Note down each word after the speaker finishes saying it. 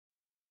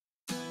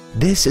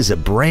This is a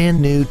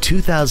brand new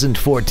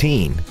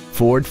 2014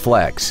 Ford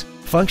Flex,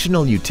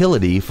 functional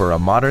utility for a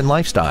modern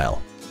lifestyle.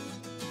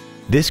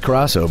 This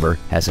crossover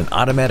has an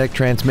automatic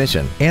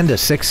transmission and a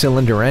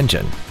 6-cylinder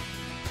engine.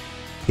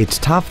 Its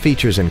top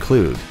features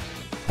include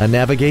a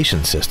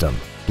navigation system,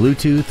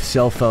 Bluetooth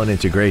cell phone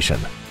integration,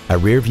 a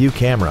rear-view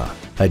camera,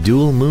 a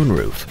dual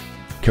moonroof,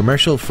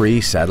 commercial-free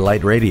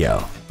satellite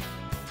radio,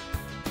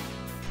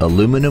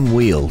 aluminum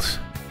wheels,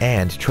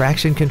 and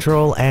traction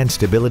control and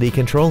stability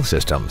control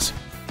systems.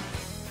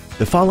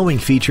 The following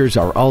features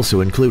are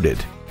also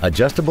included: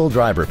 adjustable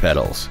driver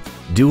pedals,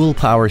 dual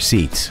power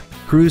seats,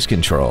 cruise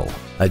control,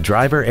 a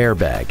driver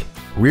airbag,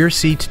 rear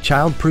seat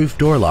child-proof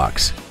door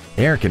locks,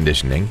 air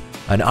conditioning,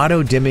 an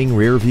auto-dimming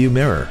rear-view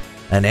mirror,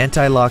 an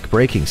anti-lock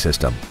braking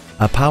system,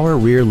 a power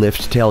rear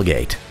lift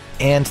tailgate,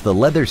 and the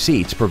leather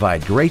seats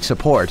provide great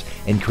support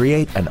and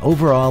create an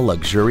overall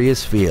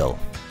luxurious feel.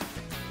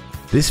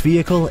 This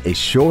vehicle is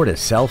sure to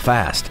sell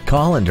fast.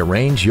 Call and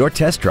arrange your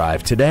test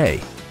drive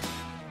today.